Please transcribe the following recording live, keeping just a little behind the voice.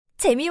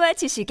재미와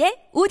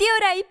지식의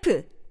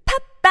오디오라이프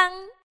팝빵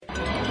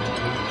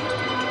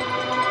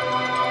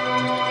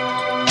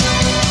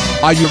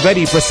Are you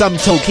ready for some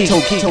Tokic?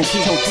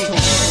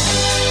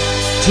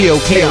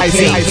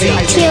 T-O-K-I-C.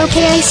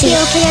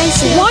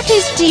 What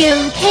is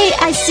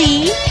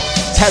T-O-K-I-C?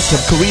 Test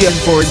of Korean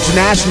for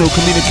international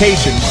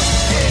communication.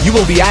 You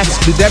will be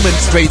asked to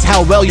demonstrate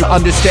how well you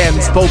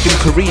understand spoken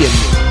Korean.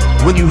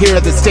 When you hear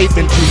the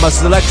statement, you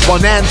must select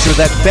one answer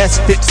that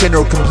best fits in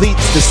or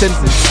completes the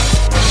sentence.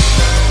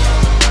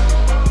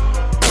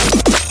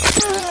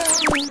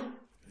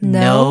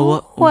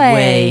 No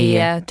way.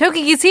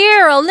 Tokic is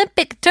here.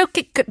 Olympics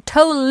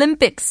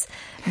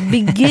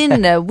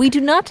begin. We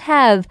do not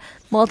have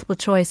multiple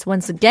choice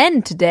once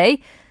again today.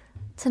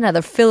 It's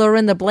another filler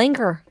in the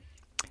blanker.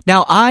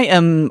 Now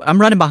I'm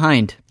running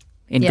behind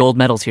in gold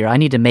medals here. I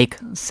need to make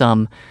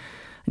some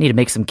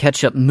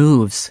catch-up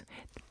moves.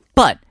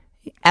 But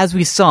as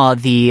we saw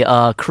the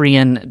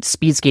Korean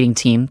speed skating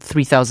team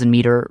 3,000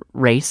 meter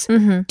race,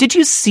 did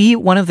you see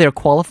one of their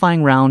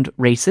qualifying round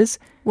races?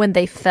 When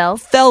they fell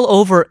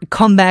over,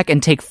 come back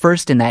and take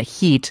first in that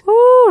heat.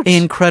 Ooh.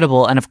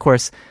 Incredible. And of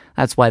course,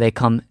 that's why they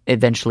come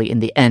eventually in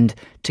the end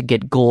to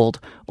get gold.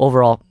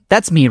 Overall,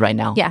 that's me right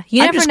now. Yeah,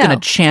 you I'm never just know. going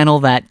to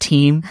channel that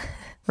team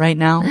right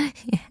now.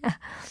 Yeah.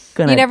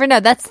 You never know.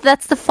 That's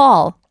the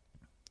fall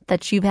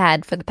that you've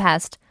had for the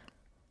past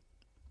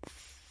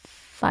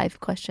 5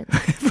 questions.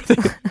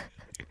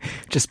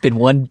 Just been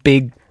one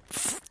big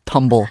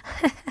tumble.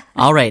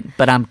 All right,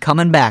 but I'm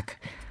coming back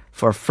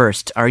for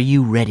first. Are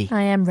you ready?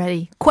 I am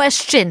ready.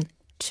 Question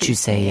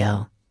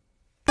주세요.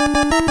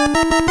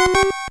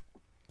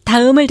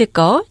 다음을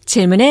듣고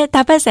질문에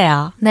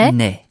답하세요. 네?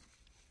 네.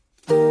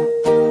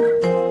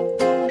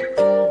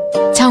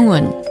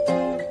 정훈.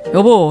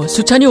 여보,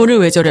 수찬이 오늘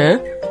왜 저래?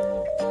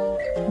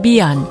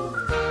 미안.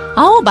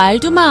 아우,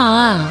 말도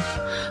마.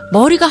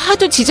 머리가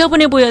하도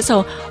지저분해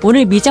보여서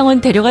오늘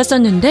미장원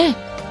데려갔었는데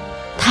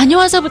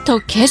다녀와서부터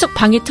계속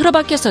방에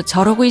틀어박혀서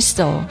저러고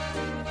있어.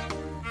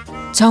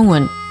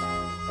 정훈.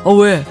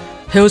 왜?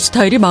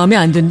 헤어스타일이 마음에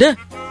안 든대?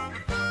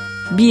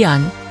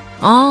 미안.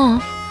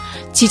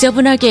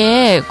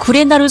 지저분하게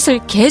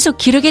구레나룻을 계속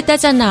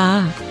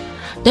기르겠다잖아.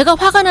 내가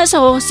화가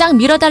나서 싹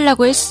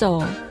밀어달라고 했어.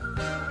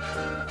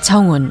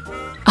 정훈.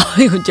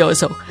 아이고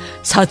녀석.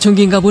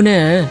 사춘기인가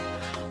보네.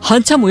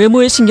 한참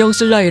외모에 신경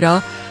쓸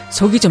나이라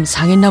속이 좀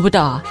상했나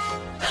보다.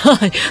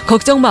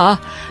 걱정 마.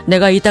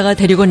 내가 이따가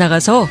데리고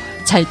나가서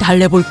잘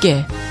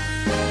달래볼게.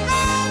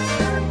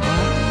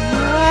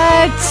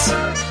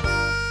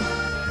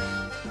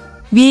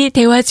 위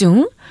대화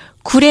중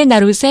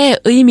구레나룻의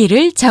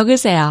의미를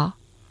적으세요.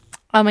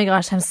 Oh my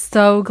gosh, I'm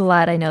so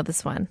glad I know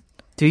this one.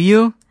 Do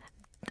you?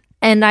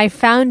 And I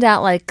found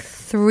out like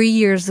 3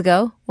 years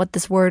ago what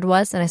this word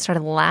was, and I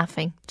started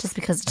laughing just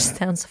because it just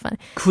sounds so funny.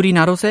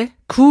 구리나룻에?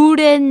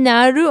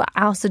 구레나루.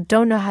 I also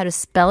don't know how to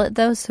spell it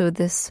though, so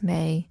this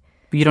may...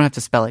 But you don't have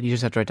to spell it. You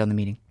just have to write down the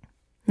meaning.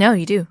 No,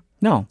 you do.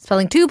 No.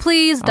 Spelling 2,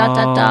 please. ...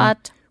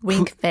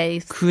 Wink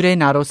face.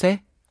 구레나룻에?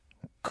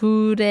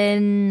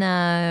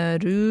 구레나루세.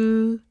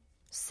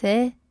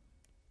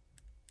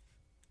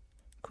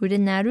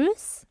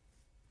 구레나루스?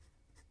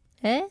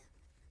 에?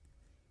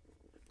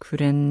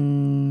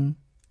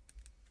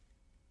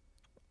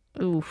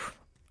 Oof.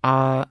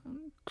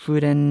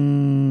 구레나룻에?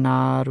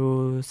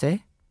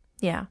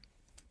 Yeah.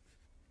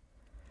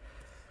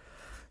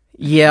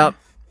 Yep.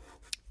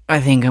 I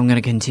think I'm going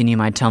to continue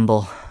my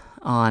tumble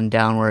on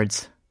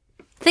downwards.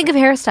 Think of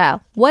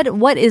hairstyle.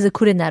 What is a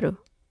kurenaru?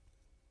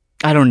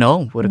 I don't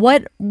know.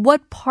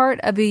 What part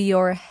of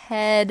your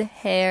head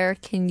hair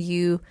can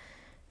you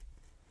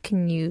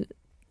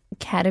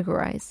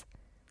categorize?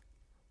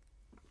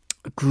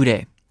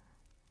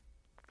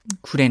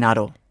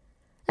 구레나루.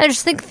 I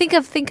just think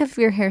of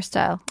your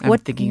hairstyle.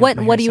 What do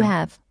you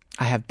have?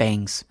 I have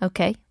bangs.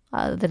 Okay.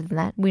 Other than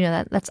that, we know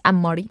that. That's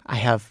앞머리. I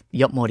have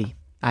옆머리.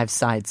 I have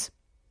sides.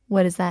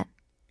 What is that?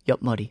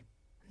 옆머리.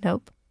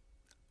 Nope.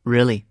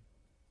 Really?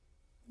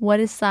 What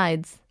is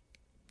sides?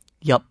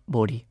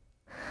 옆머리.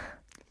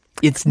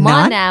 It's Come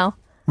not? on now.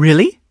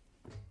 Really?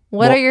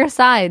 What are your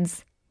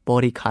sides?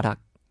 머리카락.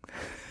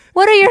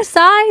 What are your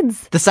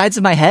sides? The sides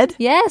of my head?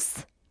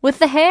 Yes. With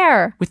the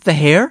hair. With the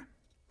hair?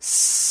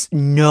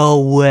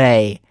 No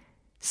way.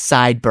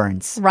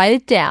 Sideburns. Write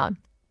it down.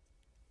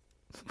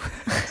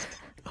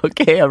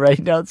 Okay, I'm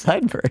writing down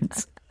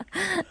sideburns.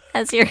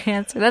 That's your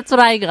answer. That's what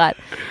I got.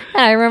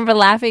 And I remember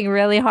laughing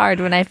really hard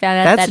when I found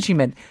out That's that what you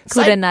meant.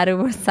 kurenaru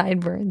were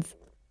sideburns.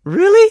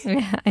 Really?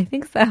 Yeah, I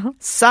think so.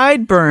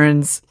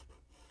 Sideburns.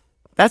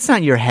 That's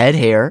not your head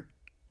hair.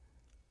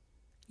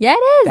 Yeah,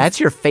 it is. That's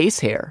your face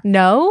hair.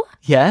 No.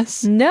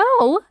 Yes?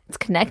 No. It's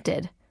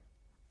connected.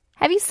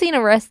 Have you seen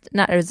Arrested?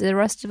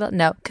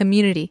 No,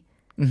 Community.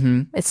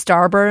 Mm-hmm. It's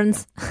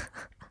Starburns.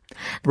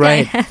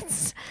 Right.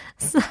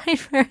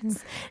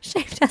 Sideburns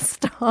shaped as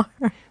stars.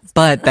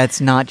 But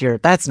that's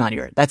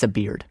a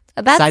beard.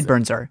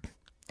 Sideburns are.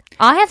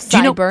 I have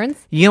sideburns.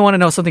 You want to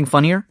know something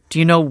funnier? Do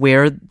you know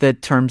where the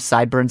term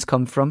sideburns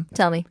come from?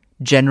 Tell me.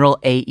 General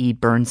A.E.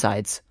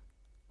 Burnsides.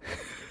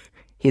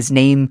 His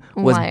name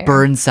was Liar.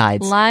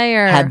 Burnsides.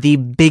 Liar. Had the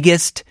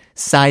biggest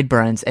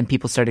sideburns, and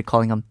people started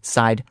calling him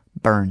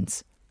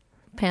Sideburns.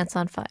 Pants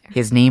on fire.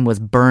 His name was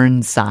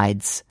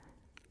Burnsides.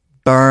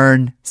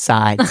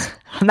 Burnsides.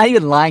 I'm not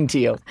even lying to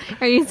you.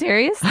 Are you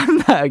serious?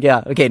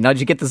 Yeah. Okay, now did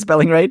you get the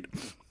spelling right?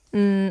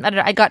 I don't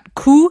know. I got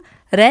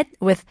kuret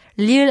with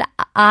lil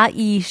a I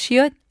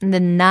shiot, and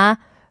then na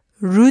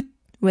root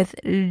with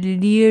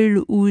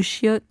lil u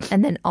shiot,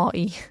 and then a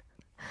I.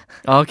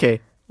 Okay.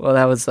 Well,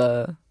 that was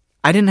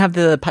I didn't have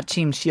the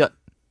받침 시옷.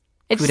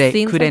 It just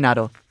seems like-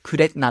 구레나로.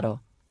 구레나로.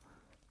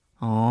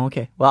 Oh,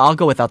 okay. Well, I'll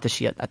go without the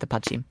시옷 at the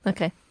받침.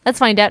 Okay, let's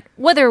find out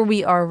whether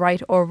we are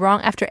right or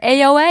wrong after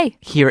AOA.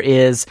 Here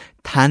is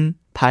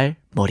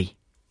단발머리.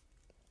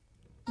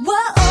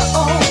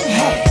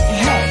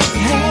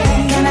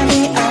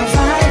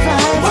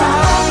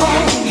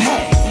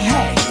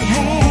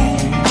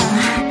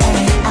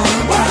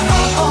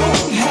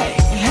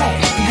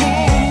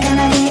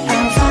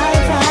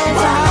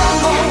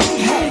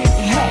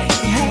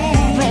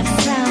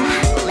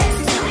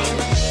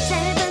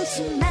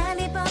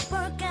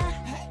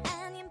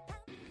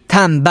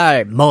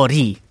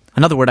 단발머리.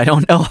 Another word I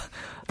don't know.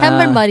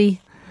 단발머리.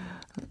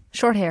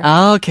 Short hair.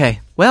 Okay.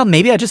 Well,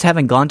 maybe I just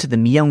haven't gone to the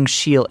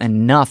Myeongsil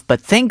enough, but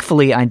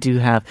thankfully I do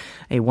have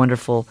a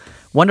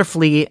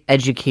wonderfully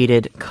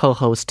educated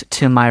co-host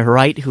to my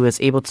right who is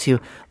able to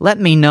let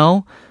me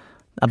know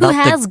Who about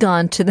has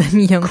gone to the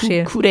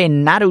Myeongsil? kure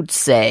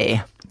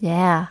narutse.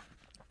 Yeah.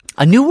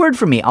 A new word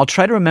for me. I'll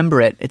try to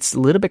remember it. It's a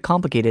little bit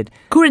complicated.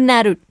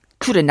 Kurenarut.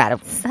 Kure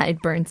narut.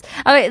 Sideburns.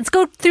 All right, let's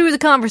go through the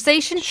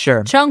conversation.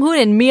 Sure.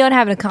 Junghoon and Mion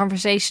having a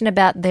conversation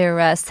about their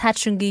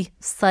사춘기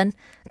son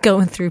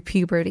going through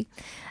puberty.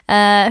 Who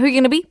are you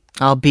going to be?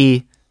 I'll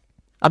be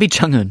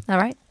Chung-hoon. All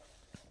right.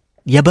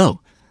 여보,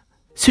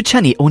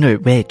 수찬이 오늘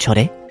왜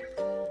저래?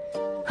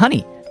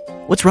 Honey,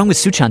 what's wrong with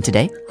Suchan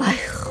today?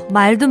 아휴,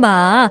 말도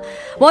마.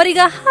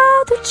 머리가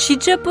하도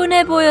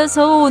지저분해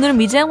보여서 오늘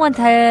미장원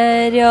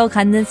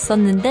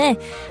다녀갔었는데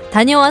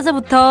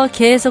다녀와서부터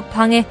계속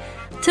방에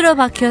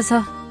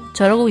틀어박혀서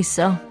저러고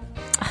있어.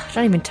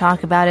 Don't even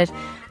talk about it.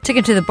 Took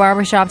him to the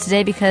barbershop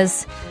today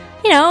because,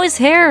 his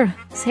hair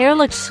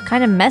looks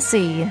kind of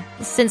messy.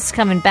 Since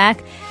coming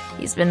back,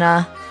 he's been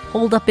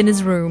holed up in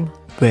his room.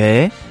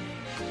 왜?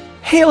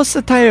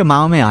 헤어스타일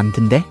마음에 안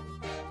든대?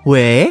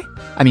 왜?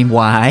 I mean,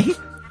 why?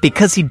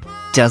 Because he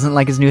doesn't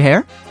like his new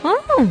hair?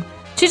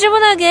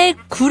 지저분하게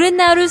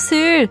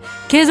구렛나룻을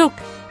계속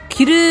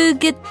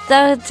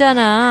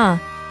기르겠다잖아.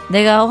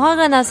 내가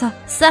화가 나서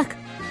싹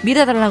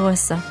밀어달라고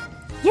했어.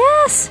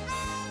 Yes!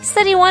 He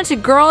said he wanted to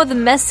grow the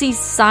messy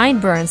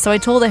sideburns, so I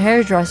told the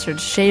hairdresser to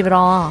shave it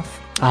all off.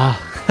 아,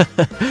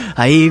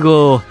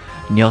 아이고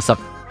녀석.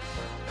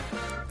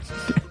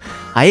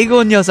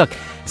 아이고 녀석.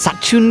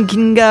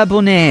 사춘기인가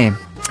보네.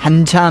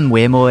 한참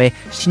외모에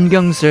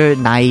신경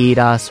쓸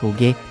나이라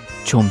속에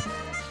좀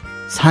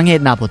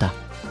상했나 보다.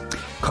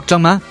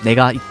 걱정 마.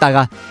 내가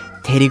이따가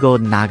데리고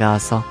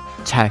나가서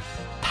잘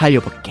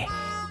달려볼게.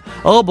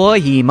 Oh boy,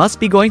 he must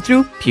be going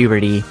through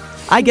puberty.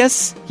 I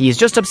guess he's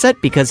just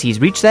upset because he's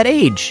reached that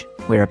age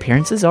where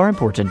appearances are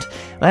important.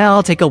 Well,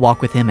 I'll take a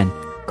walk with him and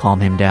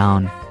calm him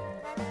down.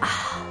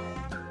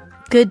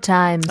 Good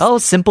times. Oh,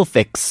 simple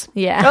fix.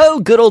 Yeah. Oh,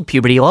 good old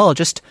puberty. Well, I'll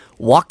just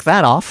walk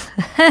that off.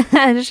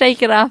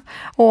 Shake it off.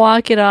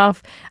 Walk it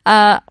off.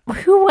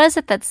 Who was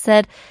it that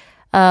said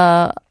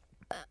the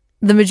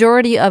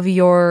majority of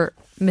your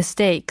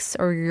mistakes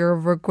or your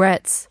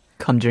regrets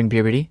Come during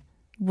puberty?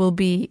 will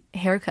be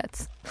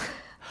haircuts?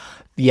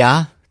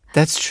 Yeah,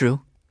 that's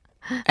true.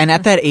 And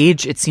at that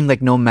age, it seemed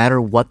like no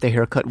matter what the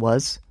haircut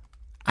was,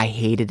 I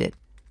hated it.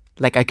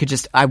 Like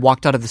I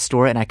walked out of the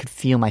store and I could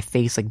feel my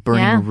face like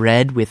burning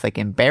red with like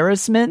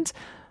embarrassment.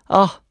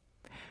 Oh,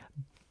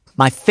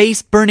 my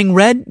face burning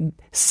red.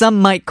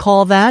 Some might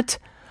call that.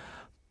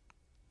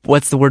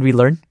 What's the word we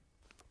learned?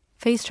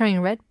 Face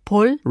turning red?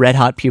 볼? Red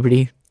hot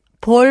puberty.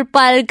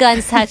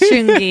 볼빨간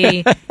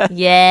사춘기.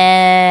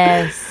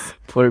 Yes.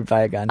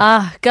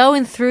 볼빨간.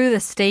 Going through the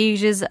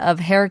stages of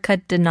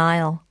haircut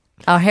denial.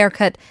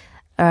 Haircut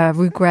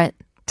regret.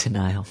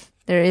 Denial.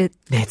 There is.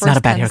 It's not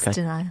a bad comes haircut.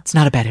 Denial. It's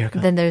not a bad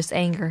haircut. Then there's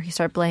anger. You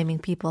start blaming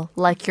people.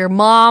 Like your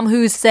mom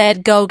who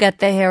said, go get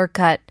the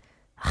haircut.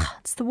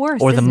 It's the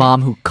worst. Or the isn't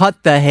mom who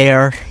cut the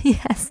hair. it?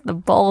 Yes, the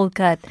bowl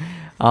cut.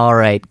 All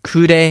right.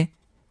 그래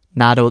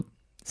나도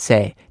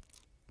세.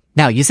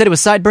 Now, you said it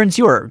was sideburns.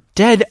 You were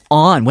dead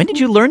on. When did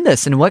you learn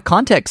this? In what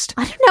context?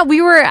 I don't know.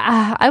 We were.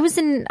 I was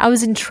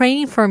in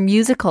training for a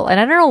musical, and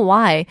I don't know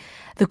why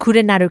the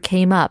kurenaru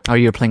came up. Oh,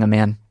 you were playing a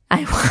man.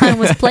 I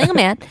was playing a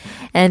man,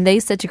 and they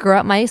said to grow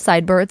out my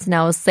sideburns, and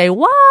I was say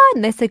what?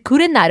 And they said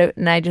kurenaru,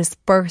 and I just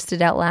bursted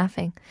out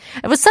laughing.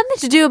 It was something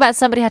to do about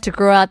somebody had to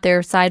grow out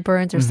their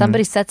sideburns, or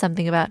somebody said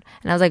something about,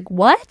 and I was like,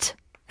 what?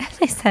 And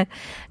they said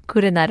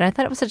kurenaru. I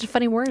thought it was such a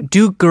funny word.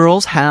 Do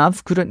girls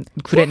have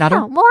kurenaru?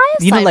 Yeah, well, I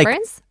have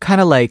sideburns. Like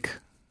kind of like.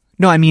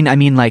 No, I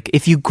mean like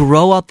if you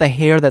grow out the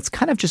hair that's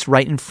kind of just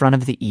right in front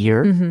of the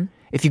ear.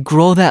 If you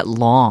grow that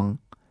long.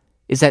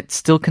 Is that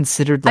still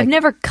considered like... I've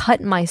never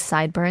cut my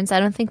sideburns. I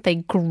don't think they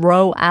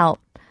grow out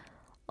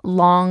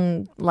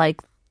long,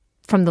 like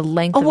from the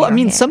length of well, your I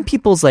mean, hair. some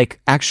people's like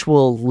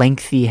actual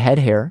lengthy head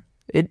hair,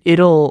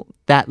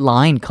 that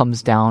line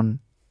comes down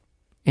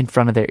in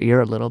front of their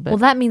ear a little bit. Well,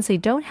 that means they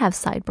don't have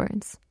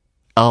sideburns.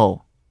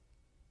 Oh.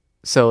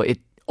 So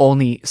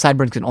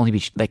sideburns can only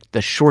be like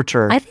the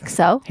shorter I think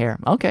so. hair.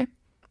 Okay.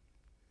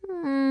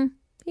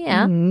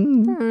 Yeah.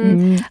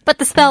 But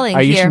the spelling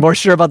Are you here more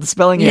sure about the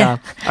spelling? Yeah.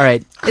 All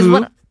right. is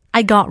what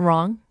I got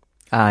wrong.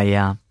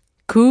 Yeah.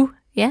 Ku,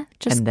 yeah,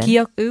 just And then?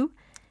 기억-우.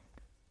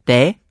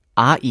 대,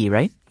 아,이,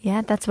 right?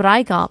 Yeah, that's what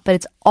I got, but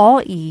it's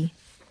all E.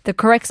 The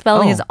correct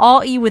spelling is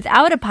all E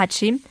without a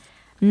받침.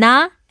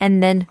 Na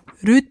and then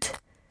룻,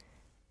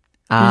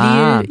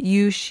 Ah. 리을,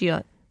 유,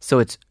 시옷. So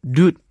it's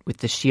룻 with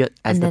the shiot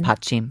as And the then-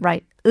 받침.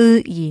 Right.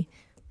 으이.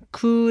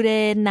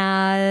 구레,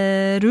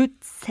 나, 룻,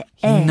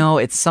 세. No,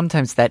 it's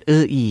sometimes that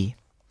이.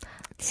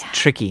 It's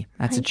tricky.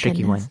 That's a My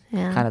tricky goodness. one.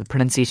 Yeah. Kind of the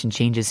pronunciation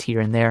changes here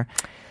and there.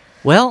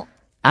 Well,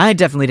 I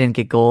definitely didn't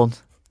get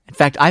gold. In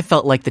fact, I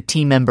felt like the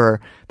team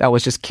member that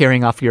was just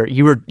carrying off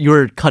you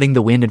were cutting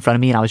the wind in front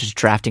of me and I was just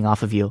drafting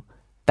off of you.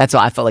 That's how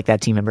I felt like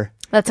that team member.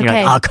 That's You're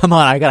okay. like, oh, come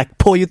on, I gotta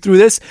pull you through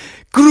this.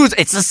 Cruz,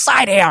 it's the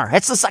side air.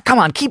 Come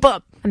on, keep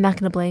up. I'm not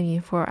going to blame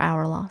you for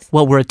our loss.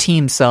 Well, we're a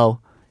team, so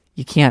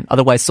you can't.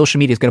 Otherwise, social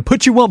media is gonna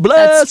put you on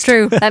blast. That's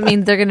true. That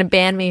means they're going to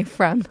ban me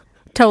from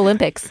Toe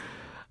Olympics.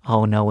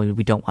 Oh, no,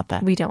 we don't want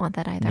that. We don't want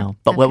that either. No.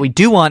 But what we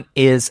do want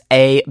is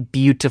a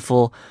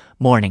beautiful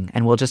morning,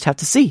 and we'll just have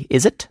to see.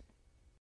 Is it?